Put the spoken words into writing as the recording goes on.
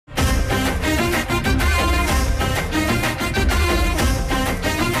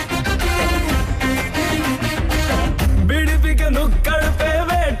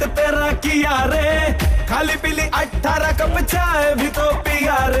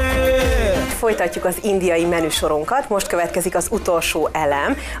folytatjuk az indiai menüsorunkat, most következik az utolsó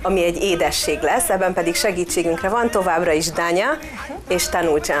elem, ami egy édesség lesz, ebben pedig segítségünkre van továbbra is Danya és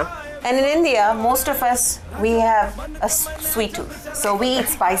Tanuja. And in India, most of us, we have a sweet tooth. So we eat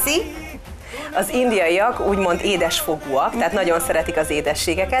spicy. Az indiaiak úgymond édesfogúak, tehát nagyon szeretik az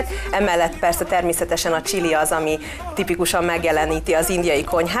édességeket, emellett persze természetesen a chili az, ami tipikusan megjeleníti az indiai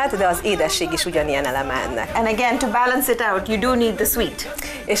konyhát, de az édesség is ugyanilyen eleme ennek. And again, to balance it out, you do need the sweet.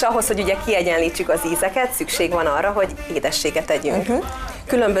 És ahhoz, hogy ugye kiegyenlítsük az ízeket, szükség van arra, hogy édességet tegyünk.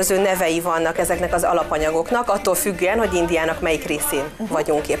 Különböző nevei vannak ezeknek az alapanyagoknak, attól függően, hogy Indiának melyik részén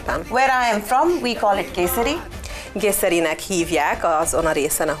vagyunk éppen. Where I am from, we call it kesari. Gészerinek hívják azon a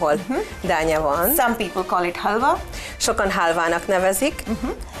részen, ahol Dánya van. Some people call it halwa. Sokan halvának nevezik.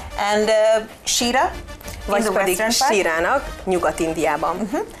 And shira, vagy pedig sírának Nyugat-Indiában.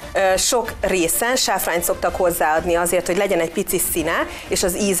 Sok részen sáfrányt szoktak hozzáadni azért, hogy legyen egy pici színe, és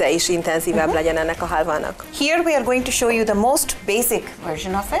az íze is intenzívebb legyen ennek a halvának. Here we are going to show you the most basic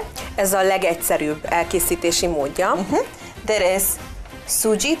version of it. Ez a legegyszerűbb elkészítési módja. There is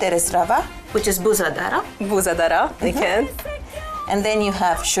suji, there is rava, which is buzadara. Buzadara, igen. And then you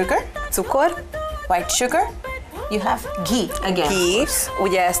have sugar, Cukor, white sugar. You have ghee again. Ghee,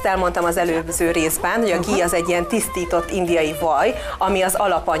 ugye ezt elmondtam az előző részben, hogy a ghee az egy ilyen tisztított indiai vaj, ami az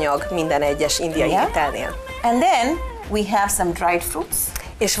alapanyag minden egyes indiai ételnél. And then we have some dried fruits.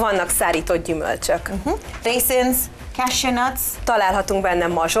 És vannak szárított gyümölcsök. Raisins, cashew nuts. Találhatunk benne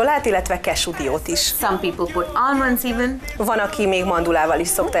mazsolát, illetve cashew-diót is. Some people put almonds even. Van, aki még mandulával is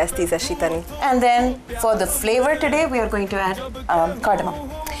szokta ezt ízesíteni. And then for the flavor today we are going to add cardamom.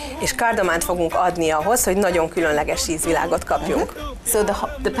 És kardamát fogunk adni ahhoz, hogy nagyon különleges ízvilágot kapjunk. So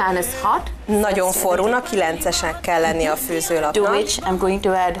the pan is hot. Nagyon forrónak, 9-esnek kell lenni a To főzőlapnak. which I'm going to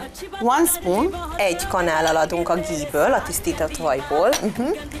add 1 spoon. Egy kanállal adunk a ghee-ből, a tisztított vajból.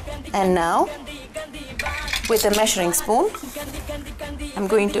 And now with a measuring spoon I'm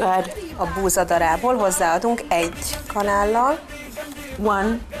going to add A búzadarából hozzáadunk egy kanállal,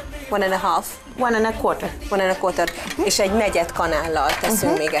 1.5, 1.25. és egy negyed kanállal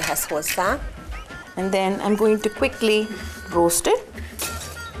teszünk még ehhez hozzá. And then I'm going to quickly roast it.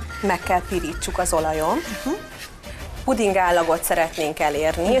 Meg kell pirítsuk az olajon. Puding állagot szeretnénk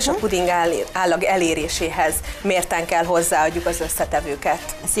elérni, és a puding állag eléréséhez mérten kell hozzáadjuk az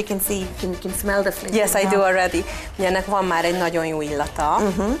összetevőket. As you can see, you can smell the flavor. Yes, I do already. Ennek van már egy nagyon jó illata.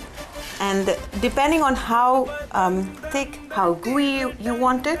 And depending on how thick, how gooey you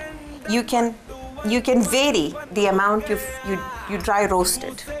want it, you can vary the amount you dry roast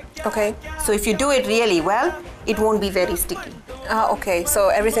it. Okay. So if you do it really well, it won't be very sticky. Okay. So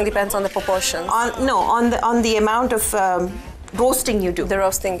everything depends on the proportions. On the amount of roasting you do. The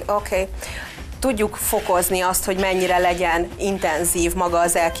roasting, okay. Tudjuk fokozni azt, hogy mennyire legyen intenzív maga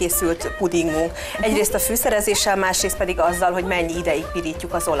az elkészült pudingunk. Egyrészt a fűszerezéssel, másrészt pedig azzal, hogy mennyi ideig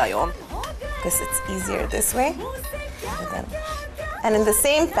pirítjuk az olajon. Because it's easier this way. And in the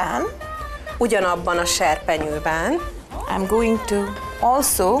same pan, Ugyanabban a serpenyőben I'm going to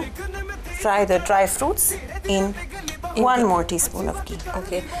also fry the dry fruits in 1 more teaspoon of ghee.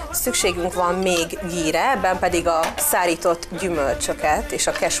 Okay. Szükségünk van még ghee-re, ebben pedig a szárított gyümölcsöket és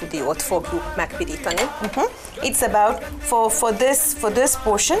a cashew-diót fogjuk megpirítani. It's about for this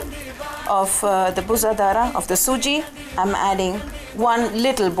portion of the buzadara, of the suji, I'm adding 1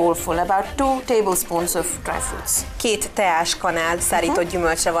 little bowlful, about 2 tablespoons of dry fruits. 2 teáskanál szárított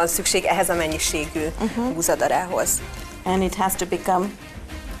gyümölcsre van szükség ehhez a mennyiségű buzadarához. And it has to become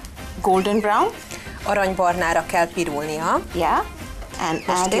golden brown. Aranybarnára kell pirulnia. Yeah. And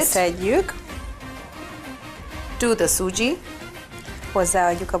Most add it kiszedjük, to the suji.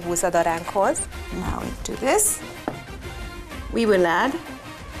 hozzáadjuk a búzadaránkhoz. Now into this, we will add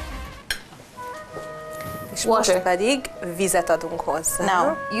És water. most pedig vizet adunk hozzá.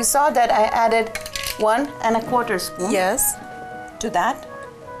 Now, you saw that I added 1.25 spoon Yes. to that.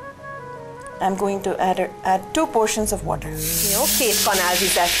 I'm going to add 2 portions of water. Jó, 2 kanál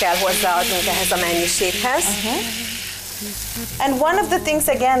vizet kell hozzáadnunk ehhez a mennyiséghez. And one of the things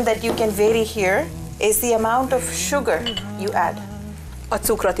again that you can vary here is the amount of sugar you add. A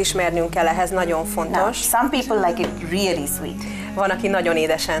cukrot is mérnünk kell, ehhez nagyon Now, fontos. some people like it really sweet. Van, aki nagyon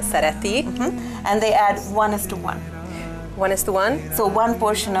édesen szereti. And they add 1:1. 1:1? So 1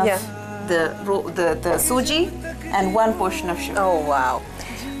 portion of Yeah. the suji and 1 portion of sugar. Oh, wow.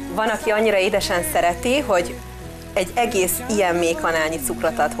 Van, aki annyira édesen szereti, hogy egy egész ilyen mély kanálnyi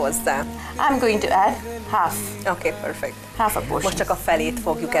cukrot ad hozzá. I'm going to add half Okay, perfect. a portion. Most csak a felét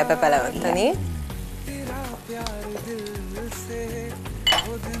fogjuk ebbe beleönteni.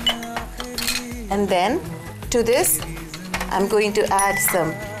 And then to this, I'm going to add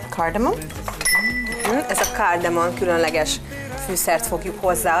some cardamom. Ez a cardamom különleges fűszert fogjuk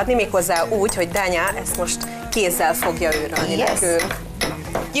hozzáadni, méghozzá úgy, hogy Dánya ezt most kézzel fogja őrölni nekünk.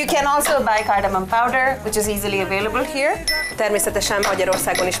 You can also buy cardamom powder, which is easily available here. Természetesen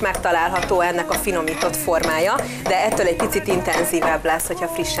Magyarországon is megtalálható ennek a finomított formája, de ettől egy picit intenzívebb lesz, hogyha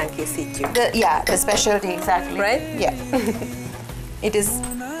frissen készítjük. The specialty, exactly. Right? Yeah.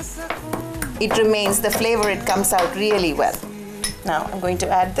 It remains, the flavor, it comes out really well. Now I'm going to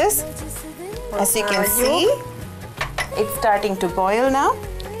add this. As you can see, it's starting to boil now.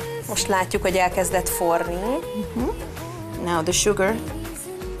 Most látjuk, hogy elkezdett forni. Now the sugar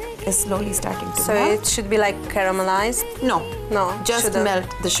is slowly starting to So melt. it should be like caramelized? No, just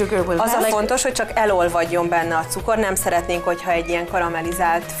melt. The sugar will Az melt. a fontos, hogy csak elolvadjon benne a cukor, nem szeretnénk, hogyha egy ilyen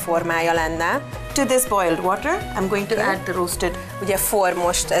karamellizált formája lenne. To this boiled water, I'm going to add the roasted. Ugye forr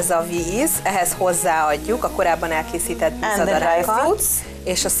most ez a víz, ehhez hozzáadjuk a korábban elkészített búzadarákat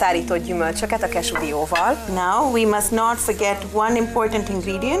és a szárított gyümölcsöket a kesudióval. Now we must not forget one important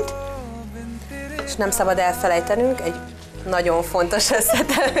ingredient. És nem szabad elfelejtenünk egy nagyon fontos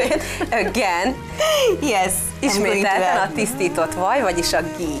összetevőt, again. Yes. Ismételten a tisztított vaj, vagyis a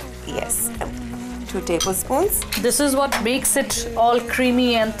ghee. Yes. 2 tablespoons. This is what makes it all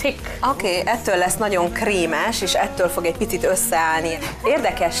creamy and thick. Oké, ettől lesz nagyon krémes, és ettől fog egy picit összeállni.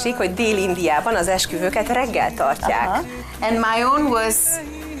 Érdekesség, hogy Dél-Indiában az esküvőket reggel tartják. And my own was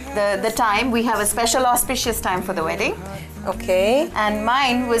the time, we have a special auspicious time for the wedding. Oké. And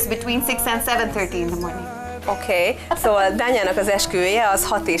mine was between 6 and 7:30 in the morning. Oké, szóval Dányának az esküvője az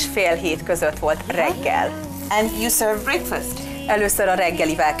 6 és fél 7 között volt reggel. And you serve breakfast. Először a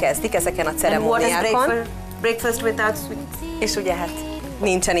reggelivel kezdik ezeken a And what is ceremóniákon. breakfast without sweet? És ugye hát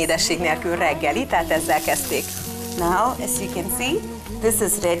nincsen édesség nélkül reggeli, tehát ezzel kezdték. Now, as you can see, this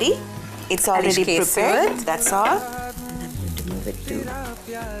is ready. It's already prepared. That's all.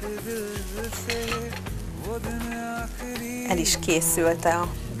 El is készült a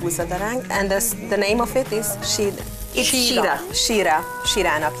búzadaránk. And the name of it is Shira.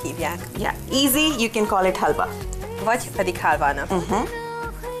 Shirának hívják. Yeah, easy, you can call it halwa. Vagy pedig hálvának.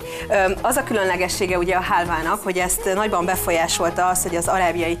 Az a különlegessége ugye a hálvának, hogy ezt nagyban befolyásolta az, hogy az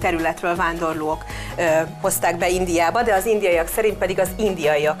arábiai területről vándorlók hozták be Indiába, de az indiaiak szerint pedig az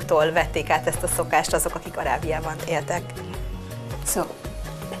indiaiaktól vették át ezt a szokást azok, akik Arábiában éltek. So,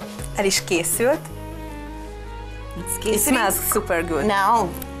 El is készült. It smells super good. now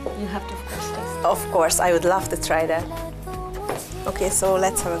you have to of course taste. Of course, I would love to try that. Okay, so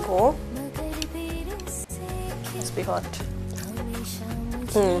let's have a go. Must be hot.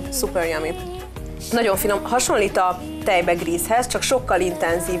 Super yummy. Nagyon finom, hasonlít a tejbegrízhez, csak sokkal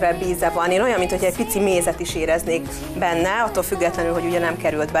intenzívebb íze van. Én olyan, mintha egy pici mézet is éreznék benne, attól függetlenül, hogy ugye nem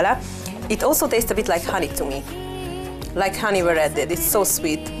került bele. It also tastes a bit like honey to me. Like honey were added. It's so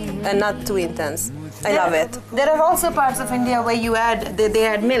sweet and not too intense. I love it. There are also parts of India where you they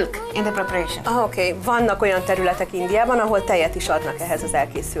add milk in the preparation. Oké. Vannak olyan területek Indiában, ahol tejet is adnak ehhez az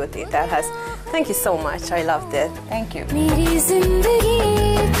elkészült ételhez. Thank you so much, I loved it. Thank you.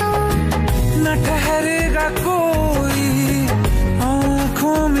 न ठहरेगा कोई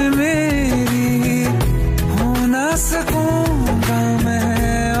आँखों में मेरी हो ना सकूंगा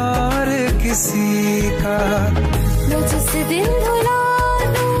मैं और किसी का मैं जिस दिन भुला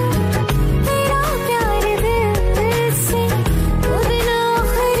दूं तेरा प्यार दिल से वो दिन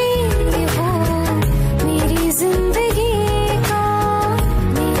आखिरी हो मेरी जिंदगी का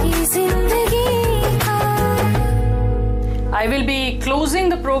I will be closing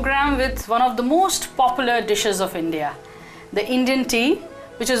the program with one of the most popular dishes of India, the Indian tea,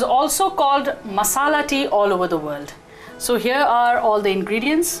 which is also called masala tea all over the world. So here are all the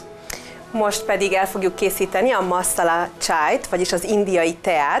ingredients. Most pedig el fogjuk készíteni a masala chait, vagyis az indiai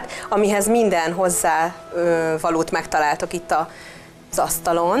teát, amihez minden hozzávalót megtaláltok itt az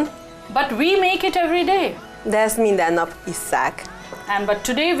asztalon. But we make it every day. De ezt minden nap isszák. But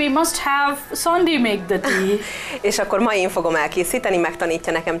today we must have Sandi make the tea. És akkor ma én fogom elkészíteni,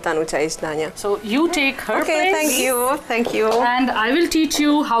 megtanítja nekem Tanucsa és Danya. So you take her place. Thank you. And I will teach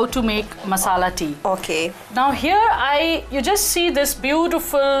you how to make masala tea. Okay. Now here you just see this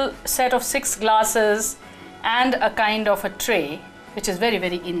beautiful set of 6 glasses and a kind of a tray, which is very,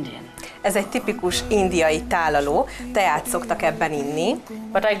 very Indian. Ez egy tipikus indiai tálaló, teát szoktak ebben inni.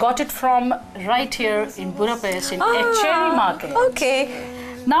 But I got it from right here in Budapest, in Echeri market. Okay.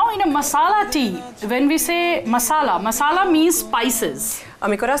 Now in a masala tea, when we say masala means spices.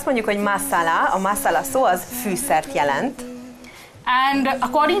 Amikor azt mondjuk, hogy masala, a masala szó az fűszert jelent. And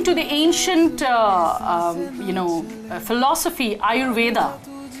according to the ancient, philosophy, Ayurveda,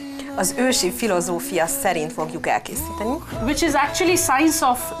 az ősi filozófia szerint fogjuk elkészíteni. Which is actually science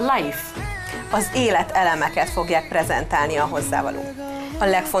of life. az életelemeket fogják prezentálni a hozzávalók. A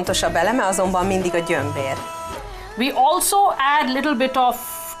legfontosabb eleme azonban mindig a gyömbér. We also add little bit of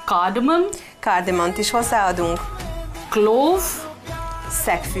cardamom, Kardemont is hozzáadunk, clove,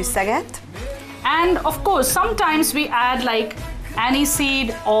 szegfűszeget, and of course sometimes we add like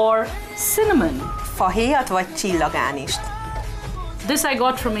aniseed or cinnamon. fahéjat vagy csillagánist. This I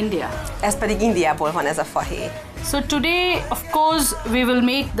got from India. Ez pedig Indiából van ez a fahéj. So today, of course, we will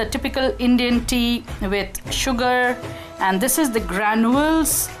make the typical Indian tea with sugar, and this is the granules,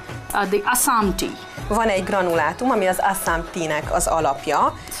 the Assam tea. Van egy granulátum, ami az Assam tea-nek az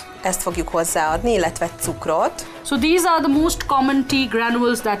alapja. Ezt fogjuk hozzáadni, illetve cukrot. So these are the most common tea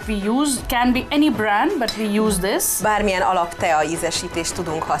granules that we use. Can be any brand, but we use this. Bármilyen alaptea ízesítést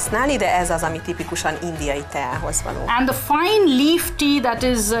tudunk használni, de ez az, ami tipikusan indiai teához való. And the fine leaf tea that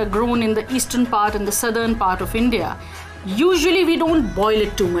is grown in the eastern part and the southern part of India. Usually we don't boil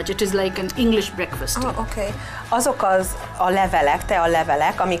it too much. It is like an English breakfast tea. Okay. Azok a levelek,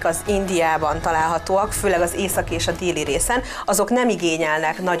 tealevelek, amik az Indiában találhatóak, főleg az északi és a déli részen, azok nem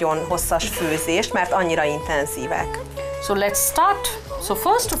igényelnek nagyon hosszas főzést, mert annyira intenzívek. So let's start. So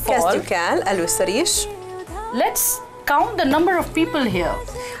first of all, Kezdjük el először is. let's count the number of people here.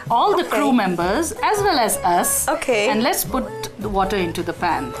 All the crew members as well as us. Okay. And let's put the water into the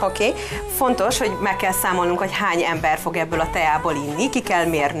pan. Oké. Fontos, hogy meg kell számolnunk, hogy hány ember fog ebből a teából inni, ki kell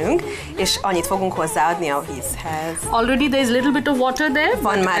mérnünk, és annyit fogunk hozzáadni a vízhez. Already there is a little bit of water there.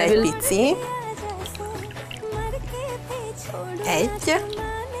 Van but már I egy will- pici. Egy.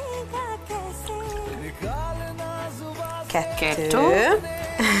 Kettő.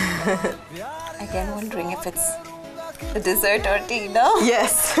 Again, wondering if it's a dessert or tea, no?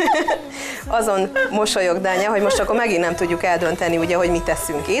 Yes. Azon mosolyog Dánya, hogy most akkor megint nem tudjuk eldönteni, ugye, hogy mit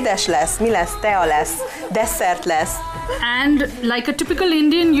teszünk. Édes lesz, mi lesz, tea lesz, desszert lesz. And like a typical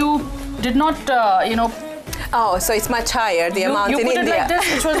Indian, you did not, Oh, so it's much higher, the amount you in put it India. like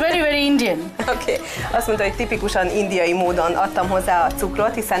this, which was very, very Indian. Oké. Azt mondta, hogy tipikusan indiai módon adtam hozzá a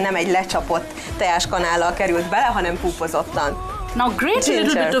cukrot, hiszen nem egy lecsapott teáskanállal került bele, hanem púpozottan. Now grate a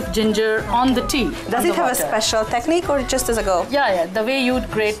little bit of ginger on the tea. Does on it the have a water. special technique or just as a go? Yeah, the way you'd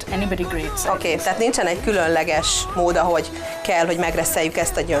grate, anybody grates. Oké, tehát nincsen egy különleges mód, ahogy kell, hogy megreszeljük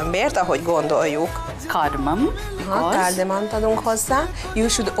ezt a gyömbért, ahogy gondoljuk. Cardamom. Ha, because kárdemont adunk hozzá. You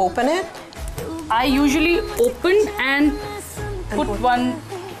should open it. I usually open and put one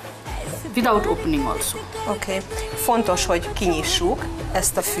without opening also. Oké. Fontos, hogy kinyissuk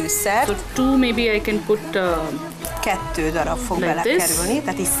ezt a fűszert. So two, maybe I can put, 2 darab fog Like belekerülni,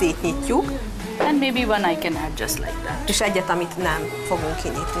 tehát így szétnyitjuk, and maybe one I can add just like that. és egyet, amit nem fogunk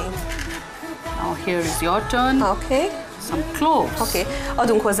kinyitni. Now here is your turn. Oké. Some cloves. Oké.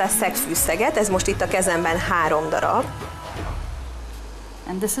 Adunk hozzá szegfűszeget, ez most itt a kezemben 3 darab,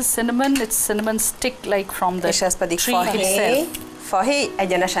 And this is cinnamon. It's cinnamon stick like from the és ez pedig tree fahéj. itself. Fahéj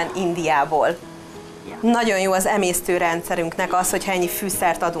egyenesen Indiából. Nagyon jó az emésztőrendszerünknek az, hogyha ennyi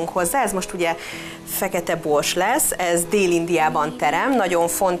fűszert adunk hozzá. Ez most ugye fekete bors lesz, ez Dél-Indiában terem. Nagyon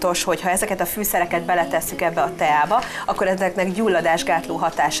fontos, hogy ha ezeket a fűszereket beletesszük ebbe a teába, akkor ezeknek gyulladásgátló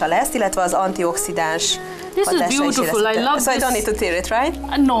hatása lesz, illetve az antioxidáns This is hatása is beautiful. I érezhető. love So I this. don't need to tear it,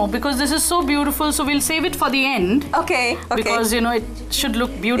 right? No, because this is so beautiful. So we'll save it for the end. Okay. Because it should look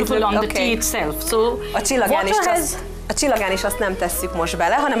beautiful It look- on the okay. tea itself. So A csillagán is water a csillagán is azt nem tesszük most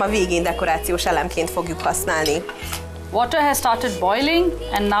bele, hanem a végén dekorációs elemként fogjuk használni. water has started boiling,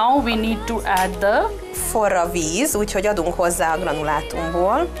 and now we need to add the. Forr a víz, úgyhogy adunk hozzá a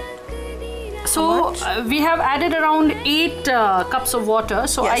granulátumból. So we have added around 8 cups of water.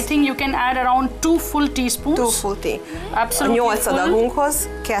 So Yes. I think you can add around 2 full teaspoons. 2 full tea. A Absolutely 8 full. adagunkhoz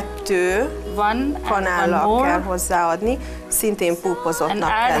 2 One and one kanállal kell more, hozzáadni, szintén and púpozottnak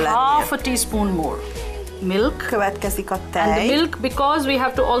kell add lennie. half a teaspoon more. Milk. Következik a And the tej. milk, because we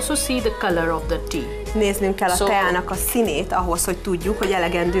have to also see the color of the tea. Néznünk kell a So- teának a színét ahhoz, hogy tudjuk, hogy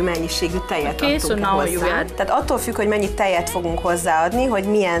elegendő mennyiségű tejet Okay, adtunk so now hozzá. you add- Tehát attól függ, hogy mennyi tejet fogunk hozzáadni, hogy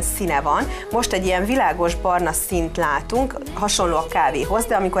milyen színe van. Most egy ilyen világos barna színt látunk, hasonló a kávéhoz,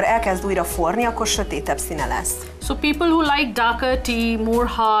 de amikor elkezd újra forni, akkor sötétebb színe lesz. So people who like darker tea, more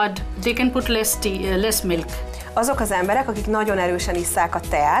hard, they can put less tea, less milk. Azok az emberek, akik nagyon erősen isszák a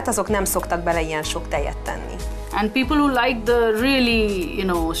teát, azok nem szoktak bele ilyen sok tejet tenni. And people who like the really,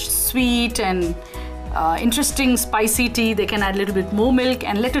 sweet and interesting spicy tea, they can add a little bit more milk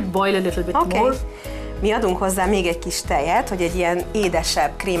and let it boil a little bit Oké. more. Mi adunk hozzá még egy kis tejet, hogy egy ilyen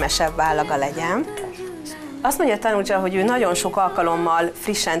édesebb, krémesebb állaga legyen. Azt mondja a tanúcsa, hogy ő nagyon sok alkalommal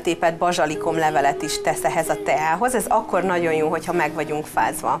frissen tépett bazsalikom levelet is tesz ehhez a teához. Ez akkor nagyon jó, hogyha meg vagyunk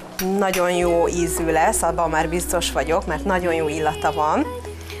fázva. Nagyon jó ízű lesz, abban már biztos vagyok, mert nagyon jó illata van.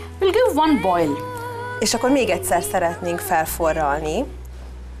 We'll give one boil. És akkor még egyszer szeretnénk felforralni.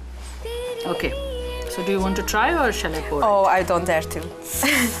 Okay. So do you want to try or shall I pour? Oh, I don't dare to.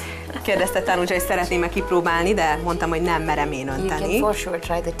 Kérdezte Tanucsa, hogy szeretném-e kipróbálni, de mondtam, hogy nem merem én You can önteni. for sure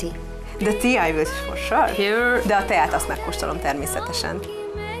try the tea. The tea I will for sure. Here, De a teát azt megkóstolom természetesen.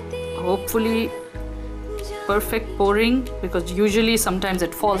 hopefully perfect pouring, because usually sometimes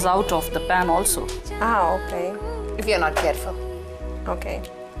it falls out of the pan also. Ah, oké. If you're not careful. Oké.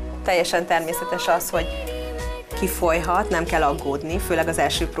 Teljesen természetes az, hogy kifolyhat, nem kell aggódni, főleg az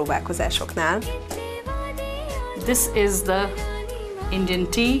első próbálkozásoknál. This is the Indian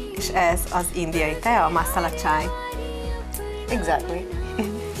tea. És ez az indiai tea, a masala chai. Exactly.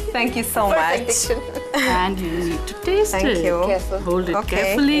 Thank you so much. And you need to taste Thank it. you. Careful. Hold it Okay.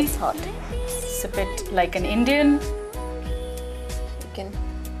 carefully. It's hot. Sip it like an Indian. You can.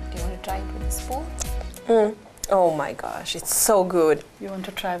 Do you want to try it with a spoon? Oh my gosh, it's so good. You want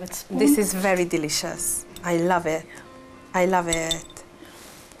to try with spoon? This is very delicious. I love it. I love it.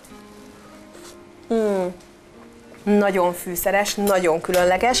 Nagyon fűszeres, nagyon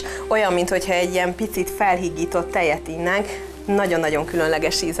különleges, olyan, mintha egy ilyen picit felhigított tejet innánk. Nagyon-nagyon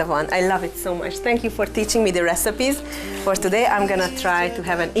különleges íze van. I love it so much. Thank you for teaching me the recipes. For today I'm gonna try to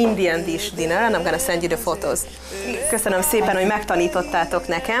have an Indian dish dinner and I'm gonna send you the photos. Köszönöm szépen, hogy megtanítottátok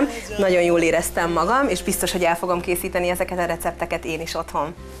nekem. Nagyon jól éreztem magam, és biztos, hogy el fogom készíteni ezeket a recepteket én is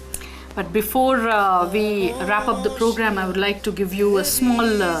otthon. But before we wrap up the program, I would like to give you a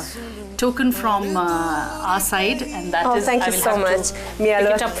small token from our side, and that is Thank I you will so have much. to pick it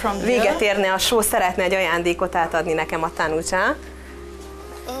Mielőtt up from véget here. érne a show, szeretne egy ajándékot átadni nekem a Tanucsa.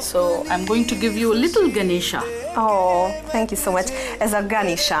 So I'm going to give you a little Ganesha. Oh, thank you so much. Ez a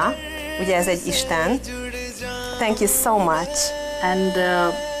Ganesha, ugye ez egy isten. Thank you so much. And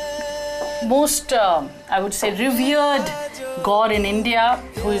most, I would say, revered god in India,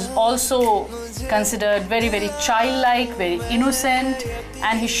 who is also considered very, very childlike, very innocent,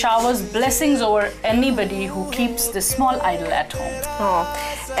 and he showers blessings over anybody who keeps this small idol at home. Oh,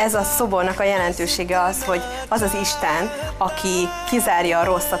 ez a szobornak a jelentősége az, hogy az az Isten, aki kizárja a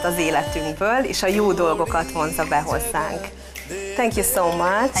rosszat az életünkből, és a jó dolgokat vonzza be hozzánk. Thank you so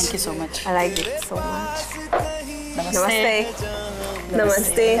much. Thank you so much. I like it so much. Namaste.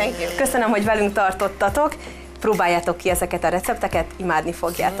 Namaste. Thank you. Köszönöm, hogy velünk tartottatok. Próbáljátok ki ezeket a recepteket, imádni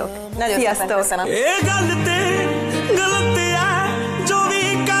fogjátok. Nagyon szépen Sziasztok! köszönöm. ਇਹ ਗੱਲ ਤੇ ਗਲਤ ਆ ਜੋ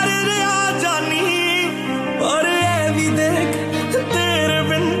ਵੀ ਕਰ ਰਿਹਾ ਜਾਨੀ ਪਰ ਇਹ ਵੀ ਦੇਖ ਤੇਰੇ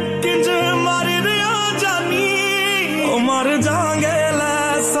ਬਿਨ ਕਿੰਜ ਮਰ ਰਿਹਾ ਜਾਨੀ ਉਹ ਮਰ ਜਾਾਂਗੇ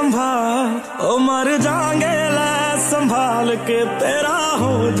ਲੈ ਸੰਭਾਲ ਉਹ ਮਰ ਜਾਾਂਗੇ ਲੈ संभाल के तेरा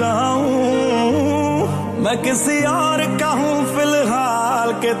हो जाऊं मैं किसी और का हूं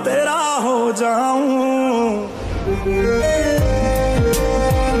फिलहाल के तेरा हो जाऊं